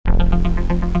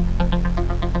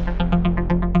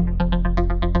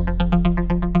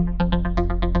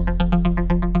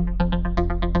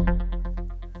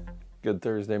Good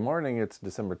Thursday morning. It's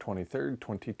December 23rd,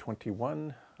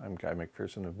 2021. I'm Guy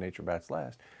McPherson of Nature Bats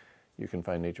Last. You can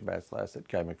find Nature Bats Last at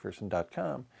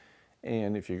guymcpherson.com.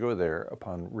 And if you go there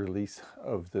upon release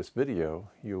of this video,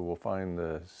 you will find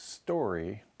the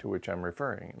story to which I'm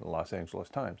referring in the Los Angeles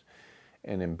Times.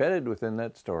 And embedded within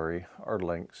that story are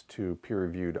links to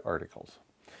peer-reviewed articles.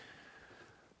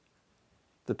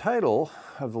 The title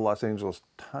of the Los Angeles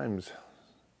Times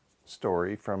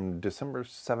story from December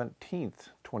 17th,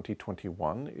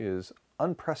 2021 is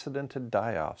Unprecedented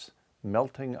Die-Offs,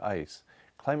 Melting Ice,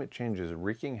 Climate Change is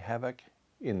Wreaking Havoc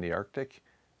in the Arctic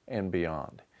and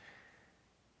Beyond.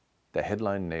 The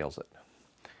headline nails it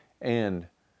and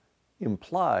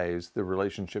implies the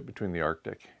relationship between the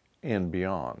Arctic and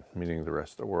beyond, meaning the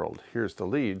rest of the world. Here's the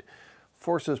lead.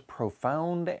 Forces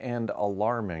profound and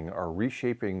alarming are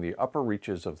reshaping the upper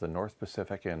reaches of the North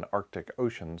Pacific and Arctic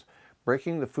oceans,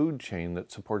 breaking the food chain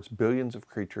that supports billions of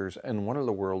creatures and one of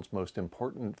the world's most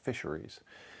important fisheries.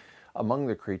 Among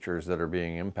the creatures that are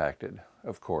being impacted,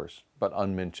 of course, but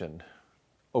unmentioned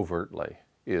overtly,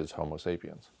 is Homo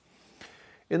sapiens.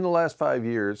 In the last 5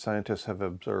 years, scientists have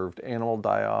observed animal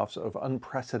die-offs of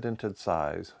unprecedented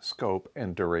size, scope,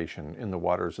 and duration in the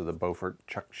waters of the Beaufort,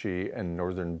 Chukchi, and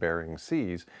northern Bering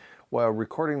Seas, while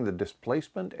recording the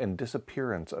displacement and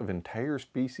disappearance of entire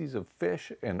species of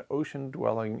fish and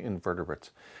ocean-dwelling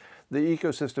invertebrates. The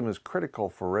ecosystem is critical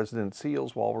for resident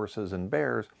seals, walruses, and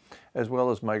bears, as well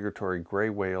as migratory gray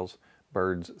whales,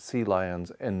 birds, sea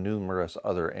lions, and numerous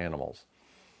other animals.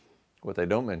 What they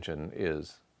don't mention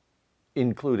is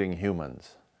including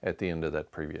humans at the end of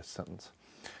that previous sentence.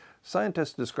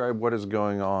 Scientists describe what is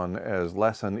going on as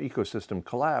less an ecosystem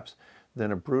collapse than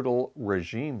a brutal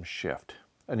regime shift,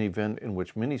 an event in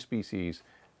which many species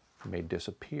may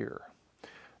disappear.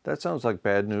 That sounds like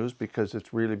bad news because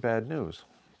it's really bad news.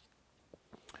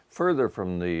 Further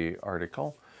from the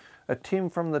article, a team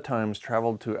from the Times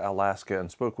traveled to Alaska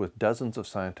and spoke with dozens of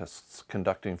scientists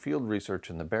conducting field research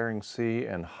in the Bering Sea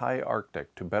and high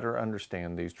Arctic to better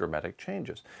understand these dramatic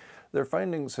changes. Their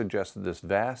findings suggest that this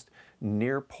vast,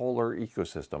 near-polar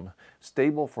ecosystem,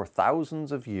 stable for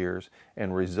thousands of years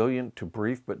and resilient to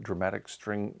brief but dramatic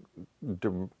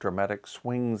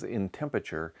swings in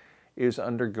temperature, is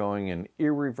undergoing an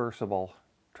irreversible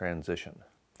transition.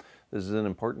 This is an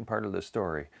important part of the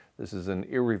story. This is an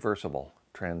irreversible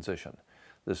transition.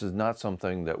 This is not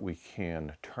something that we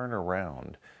can turn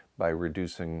around by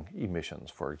reducing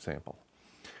emissions, for example.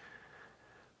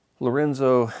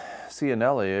 Lorenzo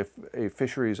Cianelli, a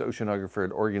fisheries oceanographer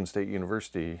at Oregon State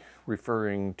University,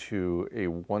 referring to a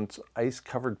once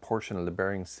ice-covered portion of the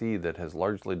Bering Sea that has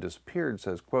largely disappeared,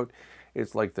 says, quote,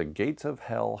 "It's like the gates of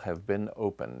hell have been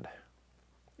opened,"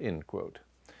 end quote.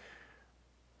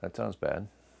 That sounds bad.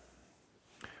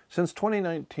 Since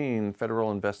 2019,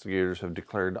 federal investigators have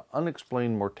declared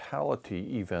unexplained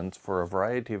mortality events for a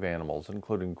variety of animals,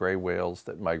 including gray whales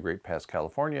that migrate past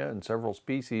California and several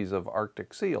species of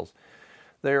Arctic seals.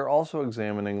 They are also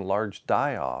examining large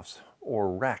die-offs, or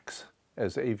wrecks,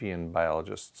 as avian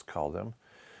biologists call them,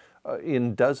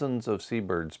 in dozens of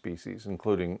seabird species,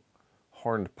 including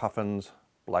horned puffins,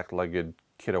 black-legged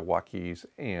kittiwakes,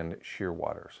 and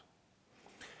shearwaters.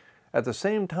 At the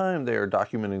same time, they are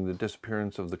documenting the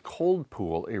disappearance of the Cold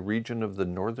Pool, a region of the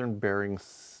northern Bering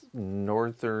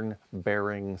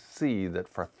Sea that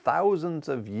for thousands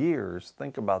of years,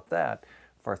 think about that,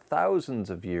 for thousands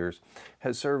of years,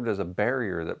 has served as a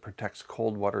barrier that protects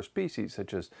cold water species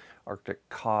such as Arctic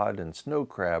cod and snow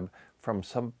crab from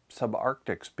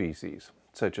subarctic species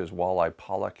such as walleye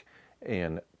pollock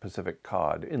and Pacific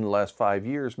cod. In the last 5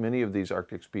 years, many of these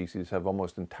Arctic species have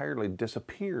almost entirely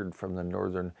disappeared from the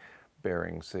northern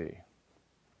Bering Sea.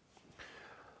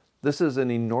 This is an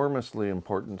enormously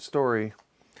important story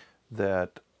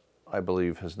that I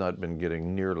believe has not been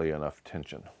getting nearly enough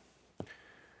attention.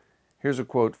 Here's a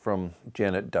quote from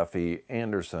Janet Duffy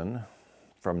Anderson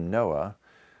from NOAA.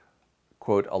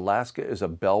 Quote, "Alaska is a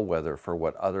bellwether for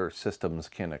what other systems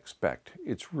can expect.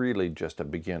 It's really just a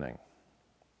beginning."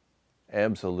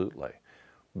 Absolutely.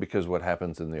 Because what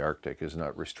happens in the Arctic is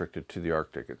not restricted to the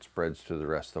Arctic. It spreads to the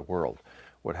rest of the world.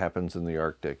 What happens in the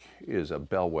Arctic is a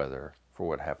bellwether for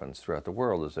what happens throughout the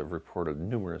world, as I've reported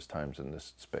numerous times in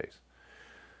this space.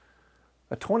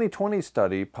 A 2020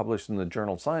 study published in the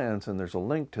journal Science, and there's a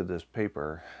link to this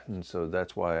paper, and so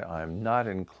that's why I'm not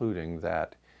including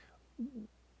that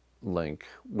link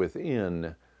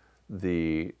within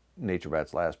the Nature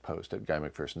Bats Last post at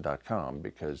guymcpherson.com,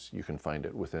 because you can find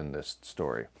it within this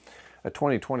story. A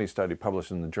 2020 study published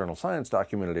in the journal Science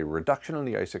documented a reduction in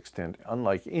the ice extent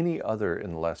unlike any other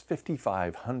in the last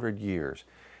 5,500 years.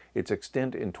 Its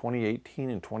extent in 2018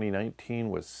 and 2019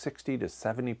 was 60 to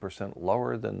 70%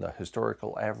 lower than the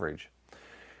historical average.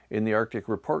 In the Arctic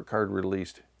report card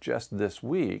released just this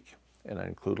week, and I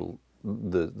include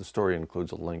the story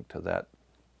includes a link to that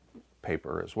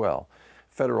paper as well,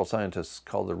 federal scientists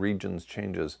call the region's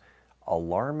changes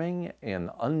alarming and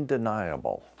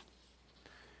undeniable,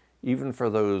 even for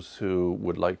those who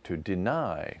would like to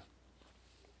deny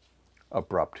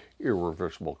abrupt,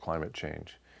 irreversible climate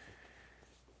change.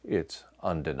 It's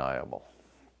undeniable.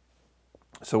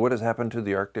 So what has happened to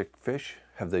the Arctic fish?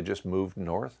 Have they just moved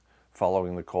north,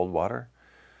 following the cold water?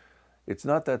 It's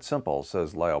not that simple,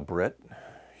 says Lyle Britt.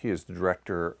 He is the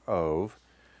director of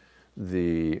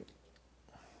the,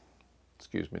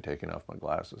 excuse me, taking off my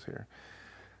glasses here.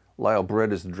 Lyle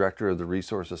Britt is the director of the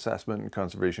Resource Assessment and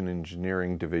Conservation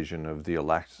Engineering Division of the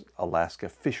Alaska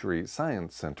Fishery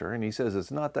Science Center, and he says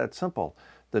it's not that simple.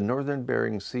 The northern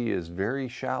Bering Sea is very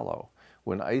shallow.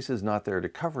 When ice is not there to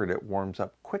cover it, it warms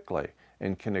up quickly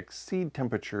and can exceed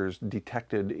temperatures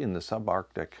detected in the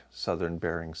subarctic southern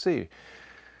Bering Sea.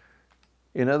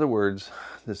 In other words,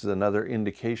 this is another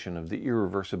indication of the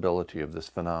irreversibility of this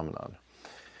phenomenon.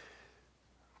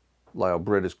 Lyle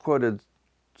Britt is quoted,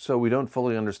 "So we don't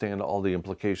fully understand all the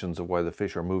implications of why the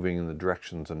fish are moving in the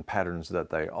directions and patterns that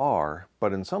they are,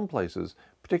 but in some places,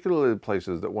 particularly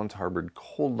places that once harbored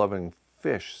cold-loving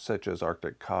fish such as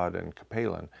Arctic cod and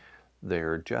capelin,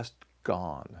 they're just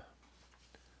gone.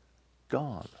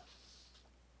 Gone.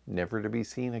 Never to be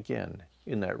seen again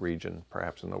in that region,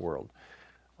 perhaps in the world."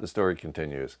 The story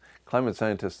continues. Climate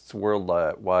scientists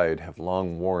worldwide have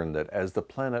long warned that as the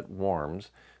planet warms,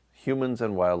 humans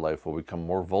and wildlife will become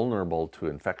more vulnerable to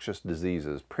infectious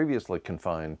diseases previously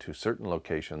confined to certain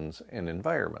locations and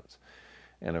environments,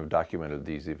 and have documented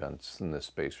these events in this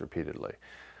space repeatedly.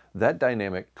 That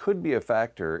dynamic could be a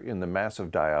factor in the massive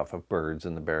die-off of birds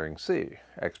in the Bering Sea.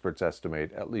 Experts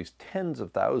estimate at least tens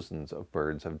of thousands of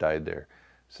birds have died there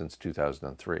since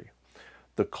 2003.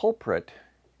 The culprit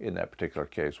in that particular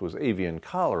case was avian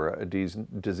cholera, a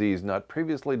disease not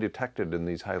previously detected in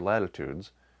these high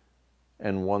latitudes,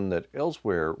 and one that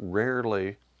elsewhere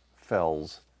rarely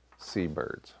fells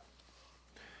seabirds.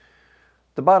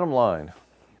 The bottom line,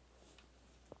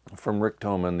 from Rick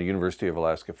Toman, the University of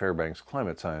Alaska Fairbanks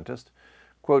climate scientist,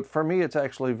 quote, "For me, it's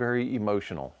actually very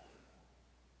emotional."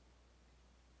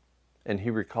 And he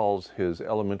recalls his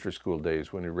elementary school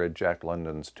days when he read Jack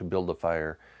London's To Build a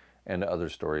Fire and other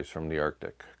stories from the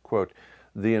Arctic. Quote,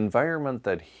 "The environment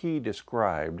that he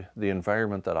described, the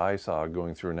environment that I saw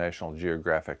going through National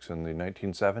Geographics in the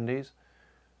 1970s,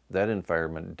 that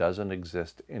environment doesn't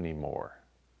exist anymore,"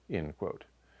 end quote.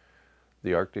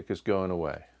 The Arctic is going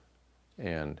away.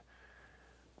 And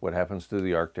what happens to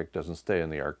the Arctic doesn't stay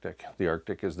in the Arctic. The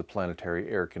Arctic is the planetary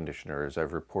air conditioner, as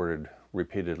I've reported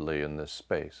repeatedly in this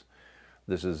space.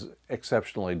 This is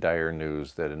exceptionally dire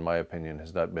news that, in my opinion,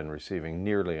 has not been receiving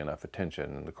nearly enough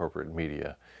attention in the corporate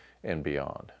media and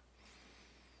beyond.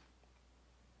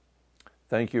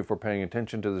 Thank you for paying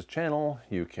attention to this channel.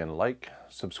 You can like,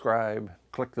 subscribe,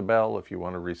 click the bell if you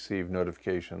want to receive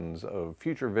notifications of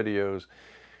future videos.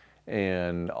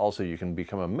 And also you can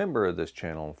become a member of this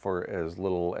channel for as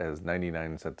little as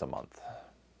 99 cents a month.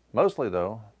 Mostly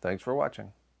though, thanks for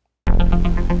watching.